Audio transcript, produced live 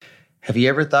Have you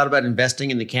ever thought about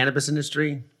investing in the cannabis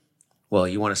industry? Well,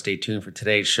 you want to stay tuned for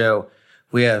today's show.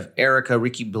 We have Erica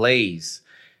Ricky Blaze.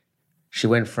 She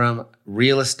went from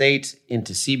real estate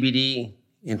into CBD,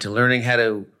 into learning how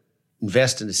to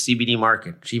invest in the CBD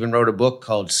market. She even wrote a book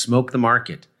called Smoke the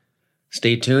Market.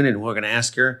 Stay tuned, and we're going to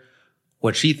ask her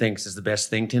what she thinks is the best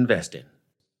thing to invest in.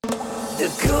 The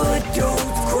good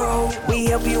dudes grow. We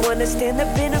help you understand the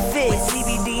benefits. With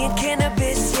CBD and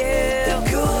cannabis, yeah. The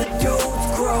good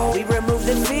dudes grow. We remove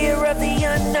the fear of the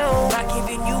unknown by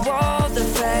giving you all the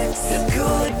facts. The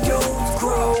good dudes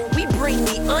grow. We bring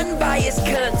the unbiased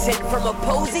content from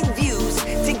opposing views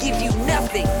to give you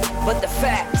nothing but the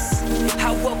facts.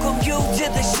 I welcome you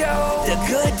to the show. The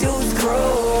good dudes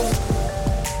grow.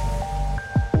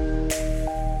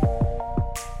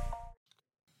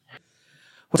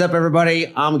 What's up,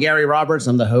 everybody? I'm Gary Roberts.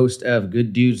 I'm the host of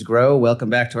Good Dudes Grow. Welcome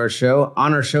back to our show.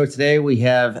 On our show today, we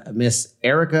have Miss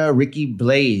Erica Ricky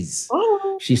Blaze.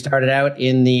 Oh. She started out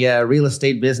in the real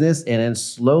estate business and then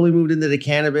slowly moved into the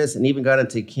cannabis and even got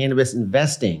into cannabis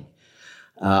investing.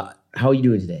 How are you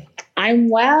doing today? I'm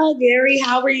well, Gary.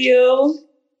 How are you?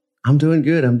 I'm doing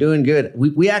good.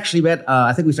 We actually met,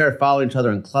 I think we started following each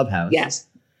other in Clubhouse. Yes.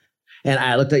 And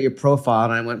I looked at your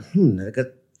profile and I went, I got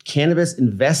cannabis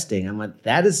investing. I'm like,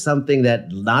 that is something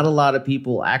that not a lot of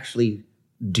people actually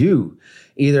do.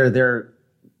 Either they're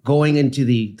going into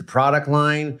the product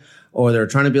line or they're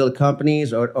trying to build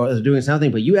companies or they're doing something,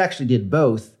 but you actually did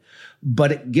both.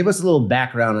 But give us a little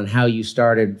background on how you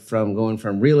started from going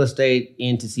from real estate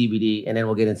into CBD, and then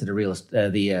we'll get into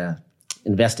the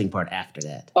investing part after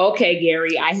that. Okay,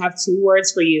 Gary, I have 2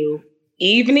 words for you.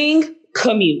 Evening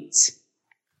commute.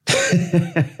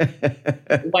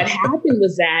 What happened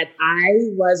was that I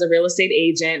was a real estate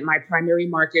agent. My primary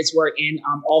markets were in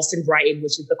Allston, Brighton,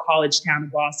 which is the college town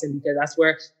of Boston, because that's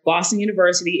where Boston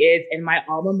University is, and my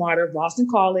alma mater, Boston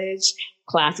College,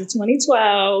 class of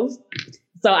 2012.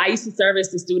 So I used to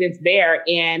service the students there.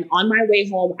 And on my way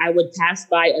home, I would pass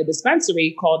by a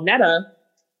dispensary called Netta.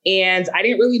 And I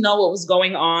didn't really know what was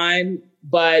going on,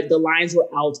 but the lines were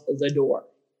out the door.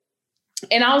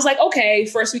 And I was like, okay,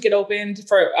 first week it opened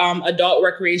for adult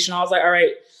recreation. I was like, all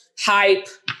right, hype.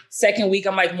 Second week,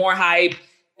 I'm like, more hype.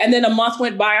 And then a month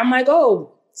went by. I'm like,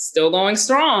 oh, still going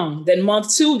strong. Then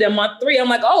month 2, then month 3, I'm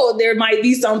like, oh, there might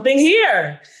be something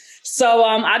here. So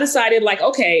I decided like,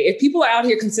 okay, if people are out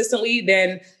here consistently,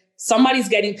 then somebody's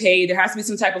getting paid. There has to be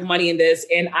some type of money in this.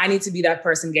 And I need to be that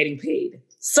person getting paid.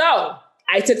 So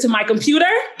I took to my computer,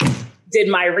 did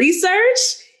my research,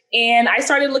 and I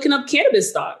started looking up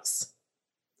cannabis stocks.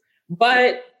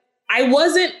 But I'm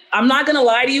not going to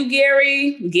lie to you,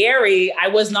 Gary, I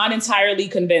was not entirely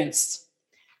convinced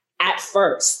at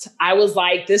first. I was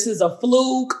like, this is a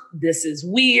fluke. This is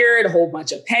weird. A whole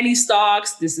bunch of penny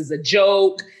stocks. This is a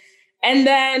joke. And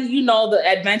then, the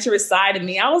adventurous side of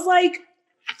me, I was like,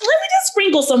 let me just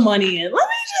sprinkle some money in. Let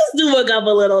me just do a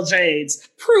couple little trades.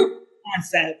 Proof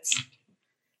concepts.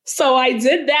 So I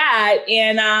did that.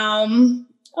 And I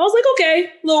was like, okay,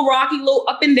 a little rocky, a little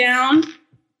up and down.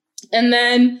 And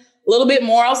then a little bit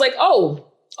more, I was like, oh,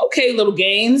 okay, little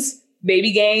gains,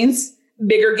 baby gains,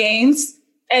 bigger gains.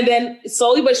 And then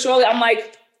slowly but surely, I'm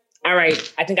like, all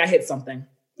right, I think I hit something.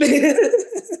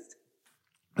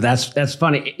 That's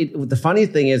funny. The funny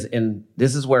thing is, and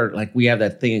this is where like we have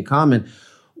that thing in common.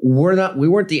 We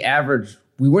weren't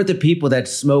the people that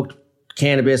smoked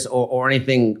cannabis or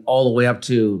anything all the way up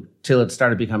to till it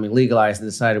started becoming legalized and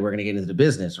decided we're going to get into the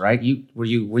business, right? Were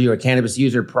you a cannabis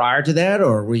user prior to that,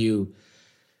 or were you?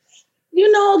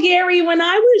 Gary, when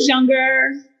I was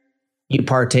younger, you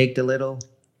partaked a little.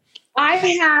 I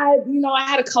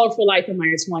had a colorful life in my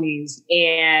 20s,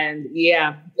 and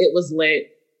yeah, it was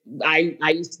lit. I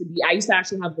used to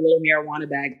actually have a little marijuana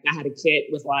bag. I had a kit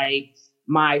with like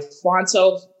my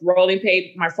Fonto rolling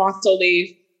paper, my Fonto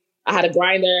leaf. I had a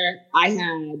grinder. I had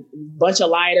a bunch of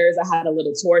lighters. I had a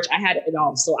little torch. I had it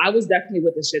all. So I was definitely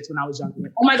with the shits when I was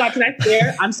younger. Oh my God, can I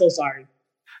share? I'm so sorry.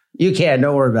 You can.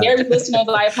 Don't worry about it. Every listener,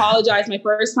 I apologize. My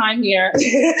first time here.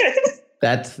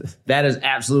 That is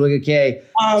absolutely okay.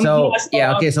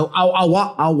 So I'll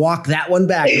walk that one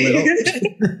back a little.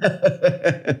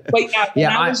 But when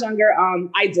I was younger,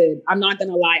 I did. I'm not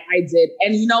gonna lie, I did.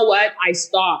 And you know what? I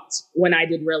stopped when I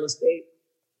did real estate,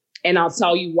 and I'll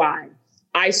tell you why.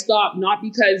 I stopped not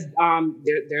because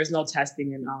there's no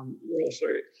testing in real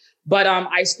estate, but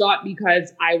I stopped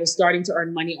because I was starting to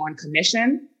earn money on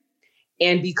commission,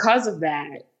 and because of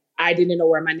that, I didn't know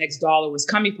where my next dollar was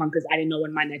coming from because I didn't know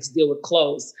when my next deal would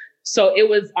close. So it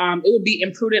would be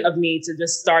imprudent of me to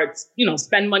just start,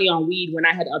 spend money on weed when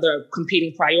I had other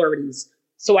competing priorities.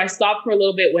 So I stopped for a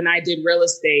little bit when I did real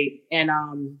estate, and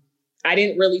I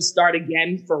didn't really start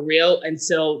again for real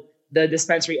until the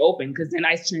dispensary opened, because then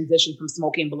I transitioned from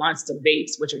smoking blunts to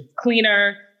vapes, which are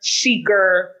cleaner,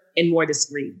 chicer, and more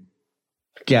discreet.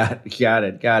 Got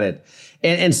it.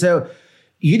 And so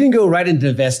you didn't go right into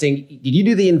investing. Did you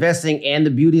do the investing and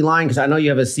the beauty line? Because I know you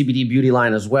have a CBD beauty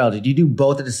line as well. Did you do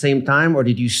both at the same time, or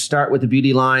did you start with the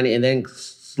beauty line and then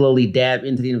slowly dab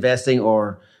into the investing,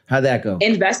 or how'd that go?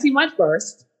 Investing went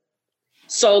first.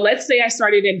 So let's say I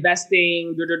started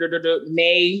investing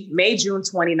June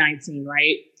 2019,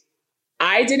 right?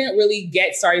 I didn't really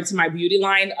get started to my beauty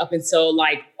line up until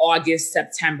like August,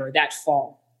 September, that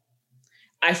fall.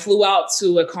 I flew out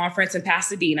to a conference in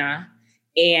Pasadena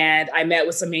and I met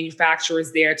with some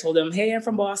manufacturers there, told them, hey, I'm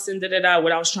from Boston,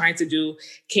 what I was trying to do,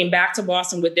 came back to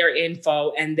Boston with their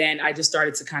info, and then I just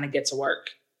started to kind of get to work.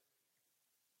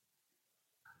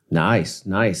 Nice.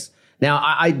 Now,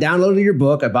 I downloaded your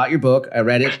book. I bought your book. I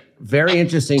read it. Very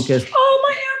interesting because... Oh,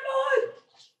 my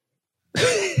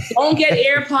AirPods! Don't get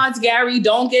AirPods, Gary.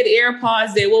 Don't get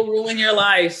AirPods. They will ruin your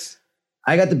life.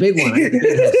 I got the big one. I got the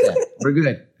big headset. We're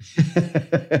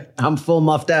good. I'm full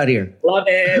muffed out here. Love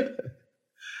it.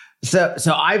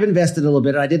 So I've invested a little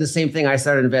bit. I did the same thing. I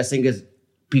started investing because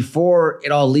before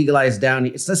it all legalized down,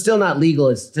 it's still not legal.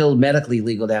 It's still medically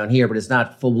legal down here, but it's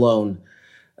not full blown,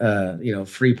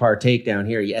 free partake down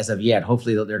here as of yet.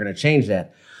 Hopefully they're going to change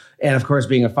that. And of course,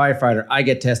 being a firefighter, I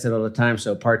get tested all the time.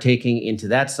 So partaking into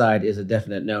that side is a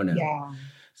definite no-no. Yeah.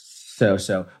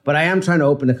 But I am trying to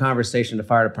open the conversation to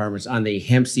fire departments on the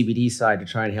hemp CBD side to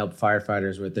try and help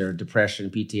firefighters with their depression,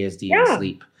 PTSD, and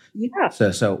sleep. Yeah.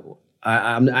 So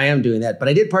I am doing that. But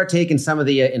I did partake in some of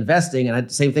the investing,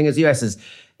 and same thing as you. I says,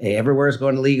 hey, everywhere's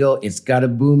going illegal. It's got to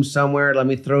boom somewhere. Let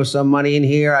me throw some money in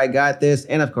here. I got this.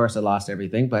 And of course, I lost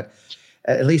everything, but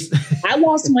at least I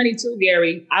lost money too,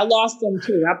 Gary. I lost them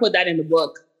too. I put that in the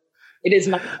book. It is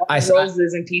not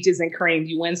roses and peaches and cream.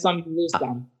 You win some, you lose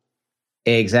some.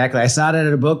 Exactly. I saw that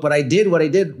in a book, but what I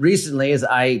did recently is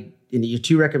your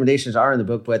two recommendations are in the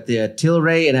book, but the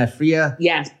Tilray and Aphria,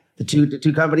 yes, the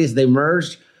two companies, they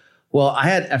merged. Well, I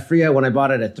had Aphria when I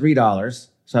bought it at $3.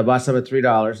 So I bought some at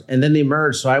 $3 and then they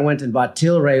merged. So I went and bought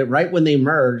Tilray right when they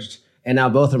merged, and now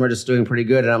both of them are just doing pretty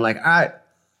good. And I'm like, all right,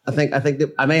 I think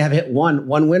that I may have hit one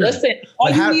winner. Listen, all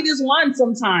you need is one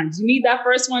sometimes. You need that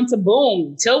first one to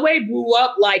boom. Tilray blew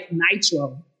up like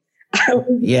nitro. I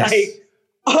was like,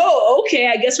 oh, okay,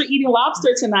 I guess we're eating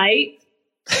lobster tonight.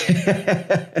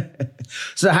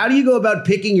 So how do you go about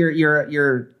picking your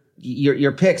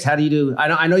picks? How do you do?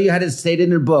 I know you had it stated in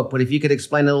your book, but if you could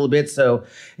explain it a little bit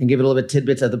and give it a little bit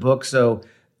tidbits of the book so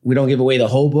we don't give away the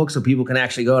whole book so people can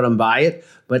actually go out and buy it.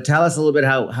 But tell us a little bit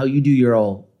how you do your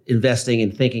own investing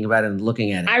and thinking about it and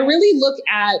looking at it. I really look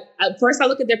at, first I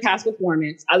look at their past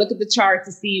performance. I look at the chart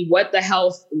to see what the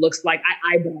health looks like.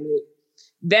 I eyeball it.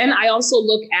 Then I also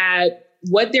look at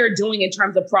what they're doing in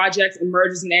terms of projects and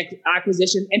mergers and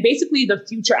acquisitions, and basically the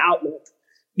future outlook.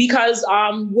 Because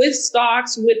with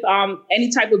stocks, with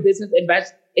any type of business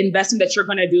investment that you're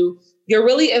going to do, you're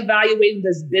really evaluating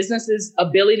this business's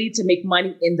ability to make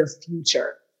money in the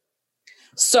future.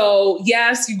 So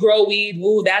yes, you grow weed.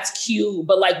 Woo, that's cute.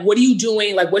 But like, what are you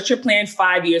doing? Like, what's your plan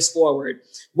 5 years forward?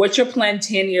 What's your plan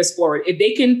 10 years forward? If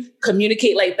they can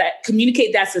communicate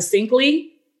that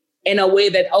succinctly in a way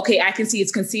that, okay, I can see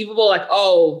it's conceivable. Like,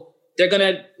 oh, they're going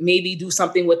to maybe do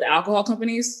something with the alcohol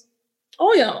companies.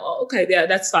 Oh yeah. Okay. Yeah.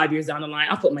 That's 5 years down the line.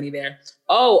 I'll put money there.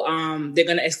 Oh, they're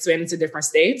going to expand into different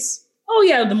states. Oh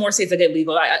yeah. The more states that get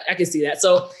legal, I can see that.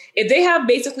 So if they have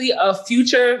basically a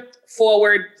future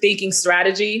forward thinking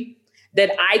strategy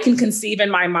that I can conceive in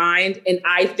my mind and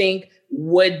I think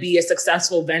would be a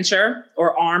successful venture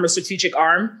or arm or strategic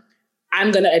arm,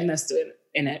 I'm going to invest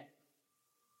in it.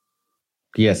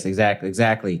 Yes,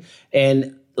 exactly.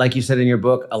 And like you said in your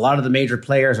book, a lot of the major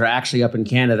players are actually up in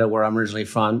Canada, where I'm originally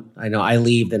from. I know I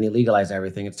leave, then they legalize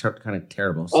everything. It's kind of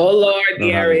terrible. So oh, Lord,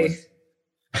 Gary.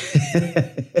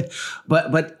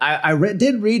 But I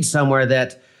did read somewhere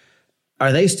that,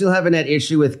 are they still having that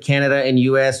issue with Canada and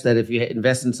U.S. that if you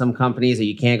invest in some companies that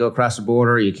you can't go across the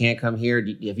border, or you can't come here?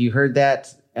 Have you heard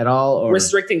that at all? Or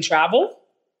restricting travel?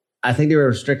 I think they were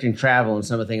restricting travel and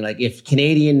something like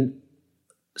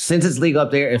since it's legal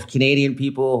up there, if Canadian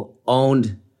people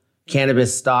owned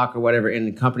cannabis stock or whatever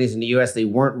in companies in the U.S., they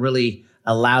weren't really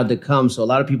allowed to come. So a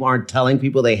lot of people aren't telling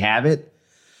people they have it.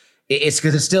 It's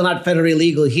because it's still not federally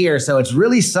legal here. So it's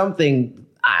really something.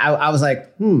 I was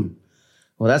like, well,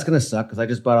 that's going to suck because I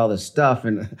just bought all this stuff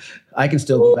and I can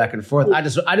still go back and forth. I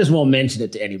just won't mention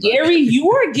it to anybody. Gary,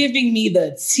 you are giving me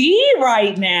the tea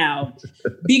right now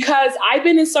because I've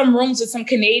been in some rooms with some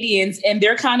Canadians and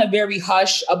they're kind of very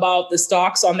hush about the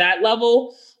stocks on that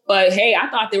level. But hey, I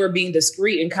thought they were being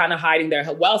discreet and kind of hiding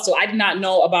their wealth. So I did not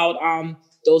know about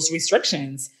those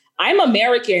restrictions. I'm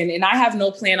American and I have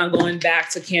no plan on going back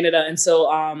to Canada until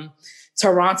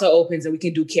Toronto opens and we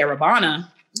can do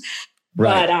Caravana.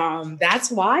 Right. But that's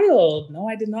wild. No,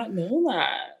 I did not know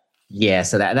that. Yeah,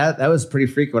 so that was pretty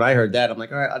freaky when I heard that. I'm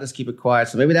like, all right, I'll just keep it quiet.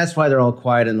 So maybe that's why they're all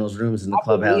quiet in those rooms in the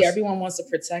clubhouse. Everyone wants to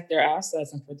protect their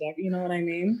assets and protect, you know what I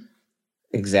mean?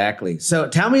 Exactly. So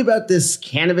tell me about this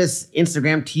cannabis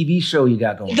Instagram TV show you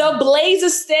got going. The Blaze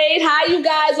Estate. Hi, you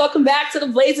guys. Welcome back to the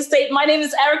Blaze Estate. My name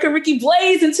is Erica Ricky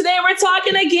Blaze, and today we're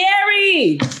talking to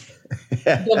Gary.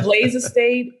 The Blaze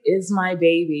Estate is my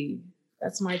baby.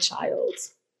 That's my child.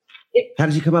 How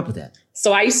did you come up with that?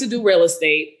 So I used to do real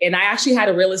estate, and I actually had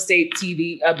a real estate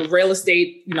TV, real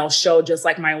estate, show just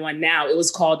like my one now. It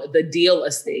was called The Deal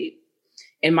Estate.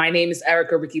 And my name is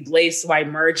Erica Ricky Blaze, so I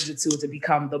merged the two to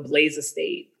become the Blaze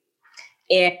Estate.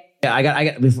 And yeah, I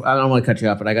got. Before, I don't want to cut you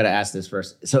off, but I got to ask this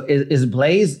first. So, is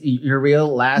Blaze your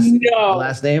real last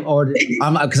name, or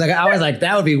because I was like,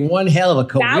 that would be one hell of a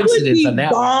coincidence. That would be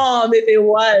bomb if it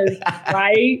was,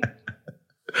 right?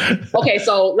 Okay,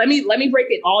 so let me break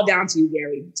it all down to you,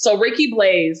 Gary. So Ricky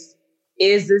Blaze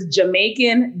is this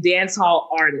Jamaican dancehall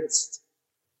artist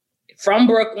from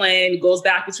Brooklyn, goes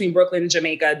back between Brooklyn and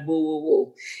Jamaica, woo, woo,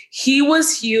 woo. He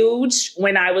was huge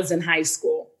when I was in high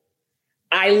school.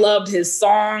 I loved his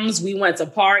songs. We went to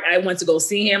park. I went to go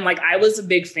see him. Like, I was a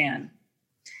big fan.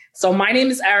 So my name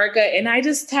is Erica, and I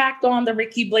just tacked on the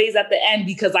Ricky Blaze at the end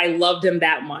because I loved him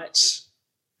that much.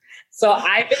 So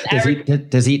I've been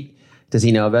Does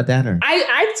he know about that? Or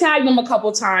I've tagged him a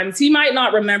couple times. He might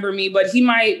not remember me, but he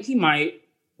might.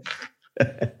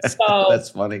 So that's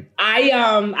funny.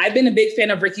 I've been a big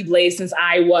fan of Ricky Blaze since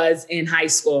I was in high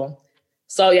school.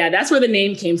 So yeah, that's where the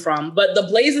name came from. But the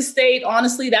Blaze Estate,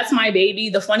 honestly, that's my baby.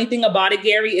 The funny thing about it,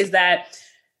 Gary, is that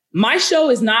my show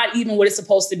is not even what it's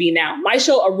supposed to be now. My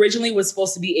show originally was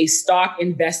supposed to be a stock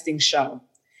investing show,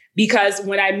 because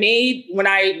when I made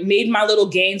my little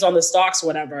gains on the stocks,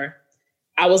 whatever,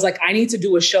 I was like, I need to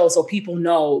do a show so people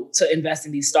know to invest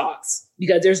in these stocks,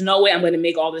 because there's no way I'm going to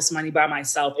make all this money by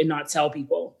myself and not tell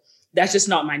people. That's just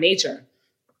not my nature.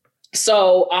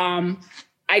 So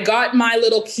I got my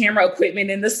little camera equipment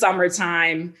in the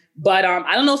summertime, but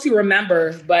I don't know if you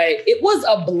remember, but it was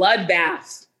a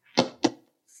bloodbath.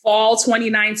 Fall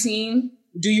 2019.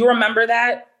 Do you remember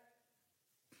that?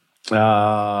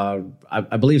 I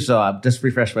believe so. I'll just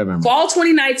refresh my memory. Fall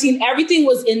 2019, everything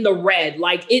was in the red.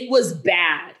 Like, it was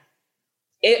bad.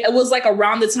 It was like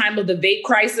around the time of the vape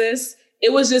crisis.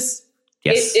 It was just,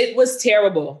 yes. It was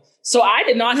terrible. So I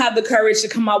did not have the courage to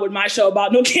come out with my show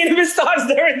about no cannabis stocks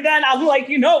during then. I'm like,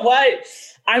 you know what?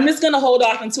 I'm just going to hold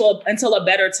off until a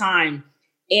better time.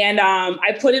 And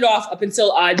I put it off up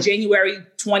until January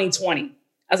 2020.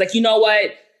 I was like, you know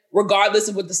what? Regardless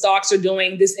of what the stocks are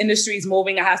doing, this industry is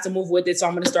moving. I have to move with it. So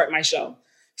I'm going to start my show.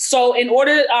 So in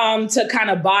order to kind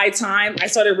of buy time, I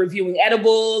started reviewing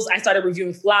edibles. I started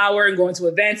reviewing flower and going to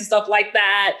events and stuff like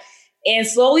that. And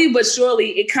slowly but surely,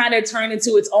 it kind of turned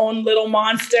into its own little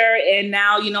monster. And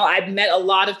now, I've met a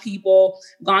lot of people,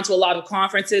 gone to a lot of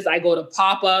conferences. I go to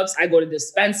pop-ups. I go to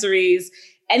dispensaries.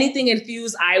 Anything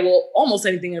infused, almost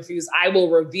anything infused, I will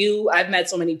review. I've met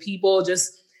so many people.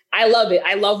 I love it.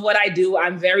 I love what I do.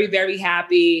 I'm very, very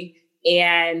happy.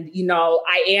 And,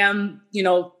 I am,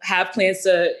 have plans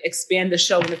to expand the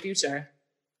show in the future.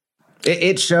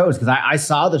 It shows, because I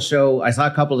saw the show. I saw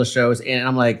a couple of the shows, and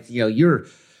I'm like, your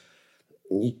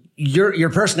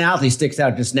personality sticks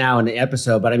out just now in the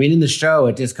episode, but I mean, in the show,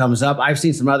 it just comes up. I've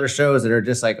seen some other shows that are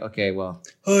just like, okay, well,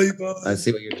 hi, I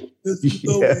see what you're doing.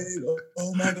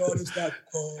 Oh my God, it's that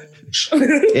coach.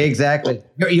 Exactly.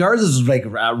 Yours is like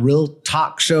a real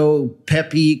talk show,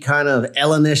 peppy, kind of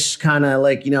Ellenish, kind of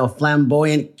like,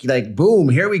 flamboyant, like, boom,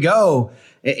 here we go.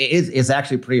 It's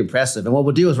actually pretty impressive. And what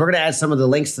we'll do is we're going to add some of the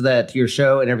links to your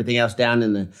show and everything else down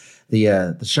in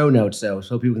the show notes, so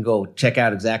people can go check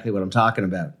out exactly what I'm talking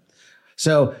about.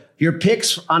 So your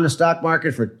picks on the stock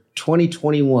market for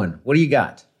 2021, what do you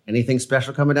got? Anything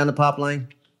special coming down the pop line?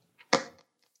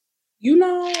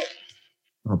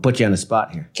 I'll put you on the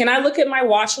spot here. Can I look at my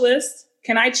watch list?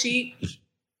 Can I cheat?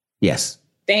 Yes.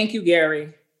 Thank you,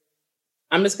 Gary.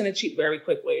 I'm just going to cheat very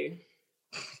quickly.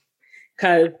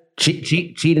 Cause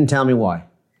cheat and tell me why.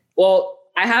 Well,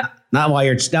 I have not why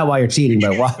you're cheating,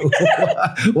 but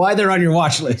why they're on your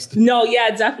watch list. No,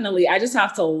 yeah, definitely. I just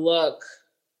have to look.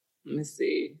 Let me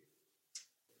see.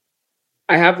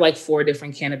 I have like 4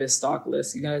 different cannabis stock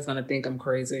lists. You guys gonna think I'm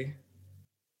crazy?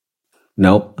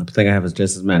 Nope, I think I have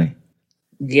just as many.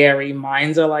 Gary,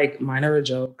 mine are a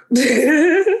joke.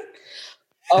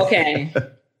 Okay.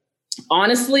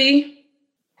 Honestly,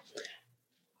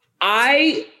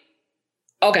 Okay.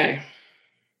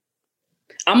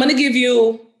 I'm going to give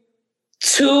you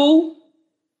two.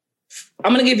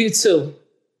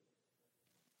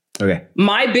 Okay.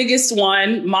 My biggest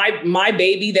one, my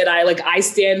baby that I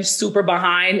stand super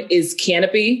behind is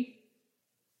Canopy.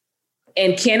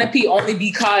 And Canopy only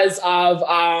because of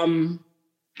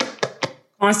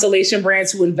Constellation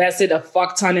Brands, who invested a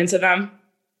fuck ton into them.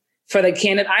 For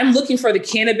the I'm looking for the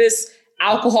cannabis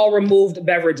alcohol removed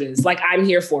beverages. Like, I'm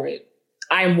here for it.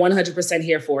 I am 100%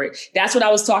 here for it. That's what I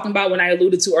was talking about when I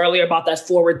alluded to earlier about that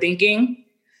forward thinking,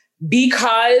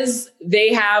 because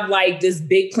they have like this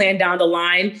big plan down the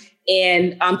line.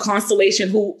 And Constellation,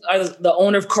 who are the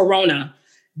owner of Corona,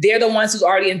 they're the ones who's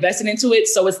already invested into it.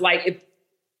 So it's like, if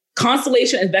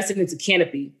Constellation invested into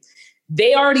Canopy,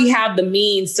 they already have the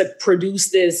means to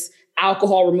produce this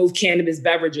alcohol removed cannabis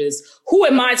beverages. Who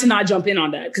am I to not jump in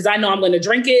on that? Because I know I'm going to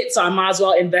drink it, so I might as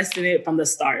well invest in it from the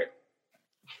start.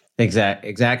 Exact.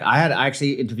 I had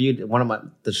actually interviewed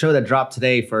the show that dropped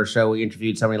today. For a show, we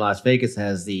interviewed somebody in Las Vegas that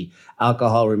has the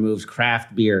alcohol removes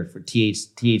craft beer for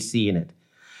THC in it.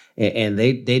 And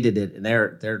they did it, and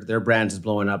their brand is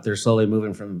blowing up. They're slowly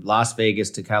moving from Las Vegas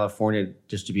to California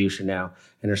distribution now,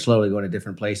 and they're slowly going to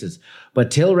different places. But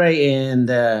Tilray and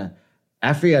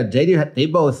Aphria, they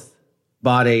both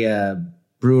bought a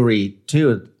brewery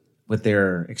too with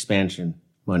their expansion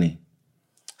money.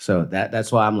 So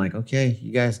that's why I'm like, okay,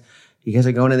 you guys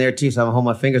are going in there too. So I'm holding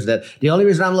my fingers to that. The only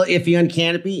reason I'm a little iffy on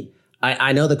Canopy,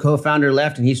 I know the co-founder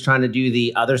left, and he's trying to do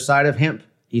the other side of hemp.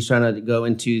 He's trying to go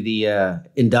into the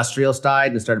industrial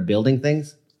side and start building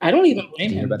things. I don't even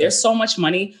blame him. There's so much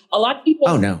money. A lot of people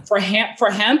for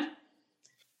hemp.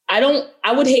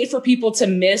 I would hate for people to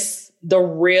miss the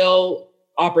real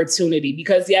opportunity,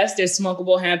 because yes, there's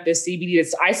smokable hemp, there's CBD.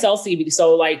 I sell CBD.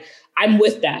 So like, I'm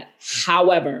with that.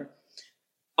 However,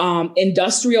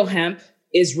 industrial hemp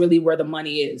is really where the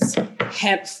money is.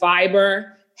 Hemp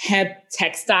fiber, hemp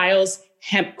textiles,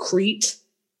 hempcrete,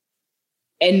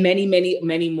 and many, many,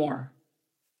 many more.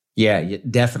 Yeah,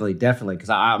 definitely. Because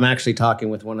I'm actually talking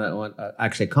with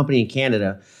a company in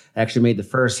Canada actually made the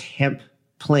first hemp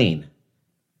plane.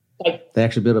 They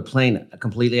actually built a plane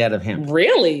completely out of hemp.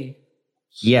 Really?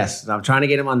 Yes, I'm trying to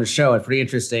get him on the show. It's pretty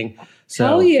interesting. So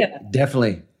hell yeah,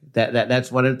 definitely. That's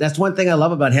one thing I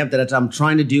love about hemp that I'm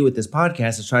trying to do with this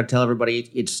podcast, is try to tell everybody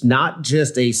it's not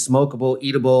just a smokable,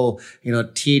 eatable,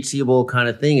 THCable kind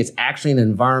of thing. It's actually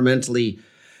an environmentally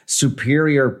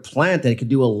superior plant that can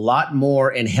do a lot more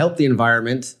and help the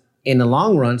environment in the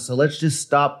long run. So let's just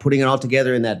stop putting it all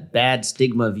together in that bad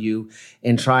stigma view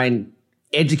and try and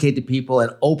educate the people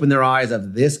and open their eyes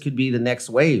of this could be the next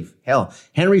wave. Hell,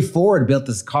 Henry Ford built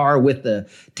this car with the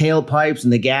tailpipes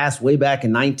and the gas way back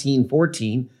in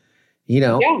 1914.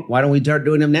 Why don't we start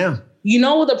doing them now? You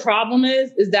know what the problem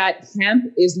is that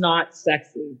hemp is not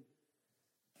sexy.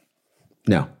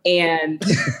 No. And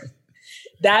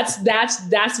that's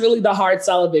really the hard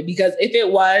sell of it, because if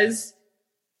it was,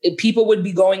 people would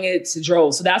be going it to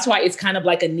droves. So that's why it's kind of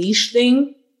like a niche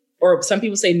thing, or some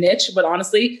people say niche, but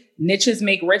honestly, niches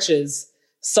make riches.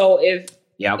 So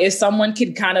if someone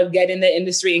could kind of get in the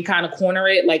industry and kind of corner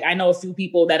it, like I know a few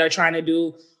people that are trying to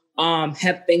do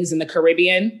hemp things in the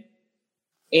Caribbean.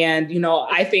 And,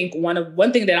 I think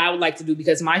one thing that I would like to do,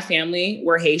 because my family,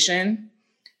 we're Haitian,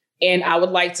 and I would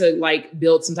like to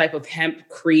build some type of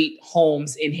hempcrete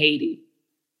homes in Haiti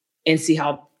and see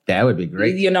how that would be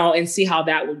great, and see how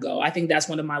that would go. I think that's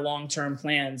one of my long-term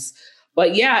plans.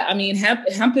 But yeah, I mean, hemp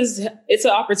it's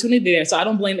an opportunity there. So I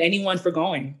don't blame anyone for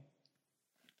going.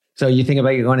 So you think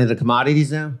about going into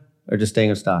commodities now, or just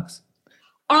staying in stocks?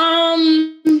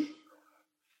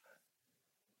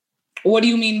 What do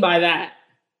you mean by that?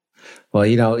 Well,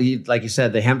 like you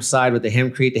said, the hemp side with the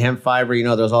hempcrete, the hemp fiber,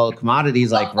 there's all the commodities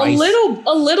like rice.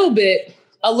 A little bit.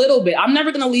 I'm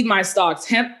never going to leave my stocks.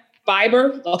 Hemp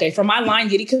fiber. Okay. For my line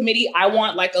Giddy committee, I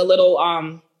want like a little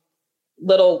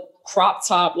crop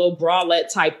top, little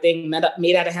bralette type thing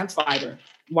made out of hemp fiber.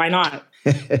 Why not?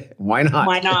 Why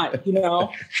not?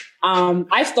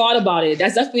 I've thought about it.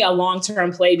 That's definitely a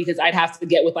long-term play, because I'd have to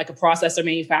get with like a processor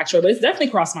manufacturer, but it's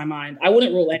definitely crossed my mind. I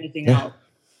wouldn't rule anything out.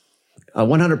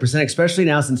 100%, especially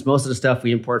now, since most of the stuff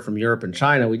we import from Europe and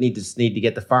China, we need to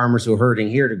get the farmers who are hurting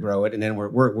here to grow it, and then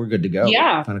we're good to go.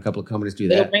 Yeah, find a couple of companies do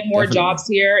that. It'll bring more jobs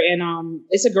here, and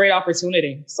it's a great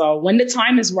opportunity. So when the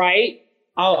time is right,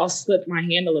 I'll slip my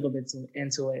hand a little bit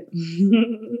into it.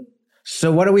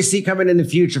 So what do we see coming in the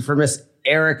future for Miss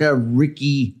Erica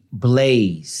Ricky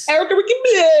Blaze? Erica Ricky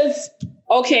Blaze.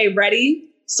 Okay, ready?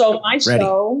 So my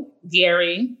show,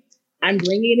 Gary, I'm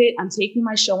taking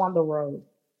my show on the road.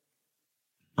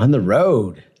 On the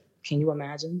road. Can you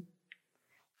imagine?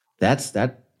 That's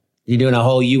You doing a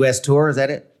whole U.S. tour? Is that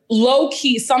it? Low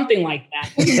key, something like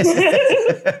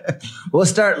that. We'll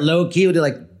start low key. We'll do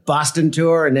like Boston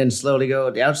tour and then slowly go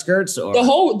to the outskirts. Or The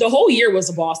whole year was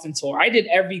a Boston tour. I did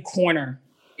every corner.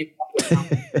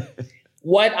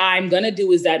 What I'm gonna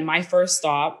do is that my first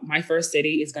stop, my first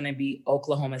city is gonna be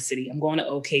Oklahoma City. I'm going to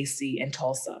OKC and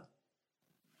Tulsa.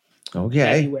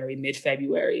 Okay.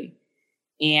 Mid-February.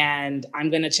 And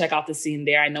I'm gonna check out the scene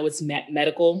there. I know it's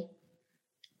medical.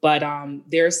 But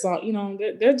there's some,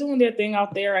 they're doing their thing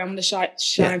out there. I'm going to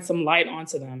shine some light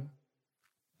onto them.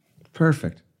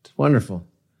 Perfect. It's wonderful.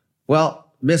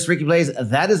 Well, Miss Ricki Blaze,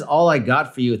 that is all I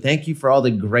got for you. Thank you for all the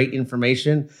great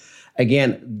information.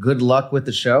 Again, good luck with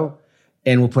the show.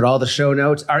 And we'll put all the show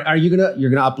notes. Are you you're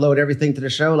gonna upload everything to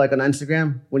the show, like on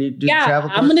Instagram when you do the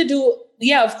travel? Yeah, I'm gonna do.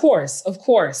 Yeah, of course.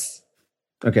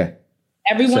 Okay.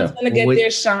 Everyone's going to get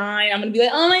their shine. I'm going to be like,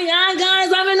 oh my God,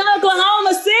 guys, I'm in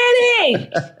Oklahoma City.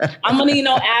 I'm going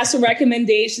to, ask for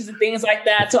recommendations and things like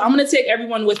that. So I'm going to take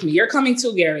everyone with me. You're coming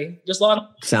too, Gary. Just log on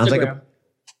Instagram.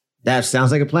 That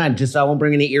sounds like a plan. Just I won't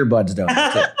bring any earbuds, though.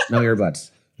 No earbuds.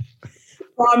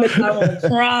 Promise, I won't.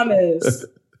 Promise.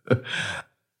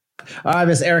 All right,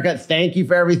 Miss Erica, thank you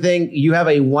for everything. You have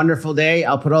a wonderful day.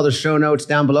 I'll put all the show notes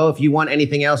down below. If you want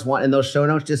anything else in those show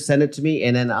notes, just send it to me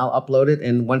and then I'll upload it.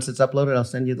 And once it's uploaded, I'll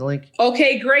send you the link.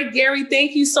 Okay, great, Gary.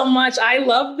 Thank you so much. I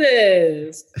love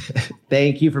this.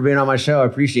 Thank you for being on my show. I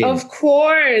appreciate it. Of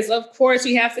course.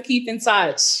 We have to keep in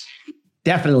touch.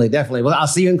 Definitely. Well, I'll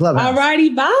see you in Clubhouse. All righty.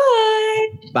 Bye.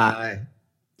 Bye.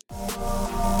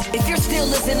 If you're still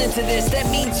listening to this, that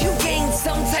means you gained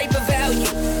some type of value.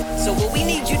 So what we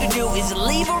need you to do is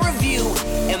leave a review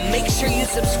and make sure you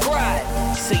subscribe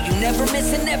so you never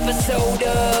miss an episode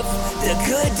of The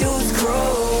Good Dudes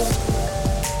Grow.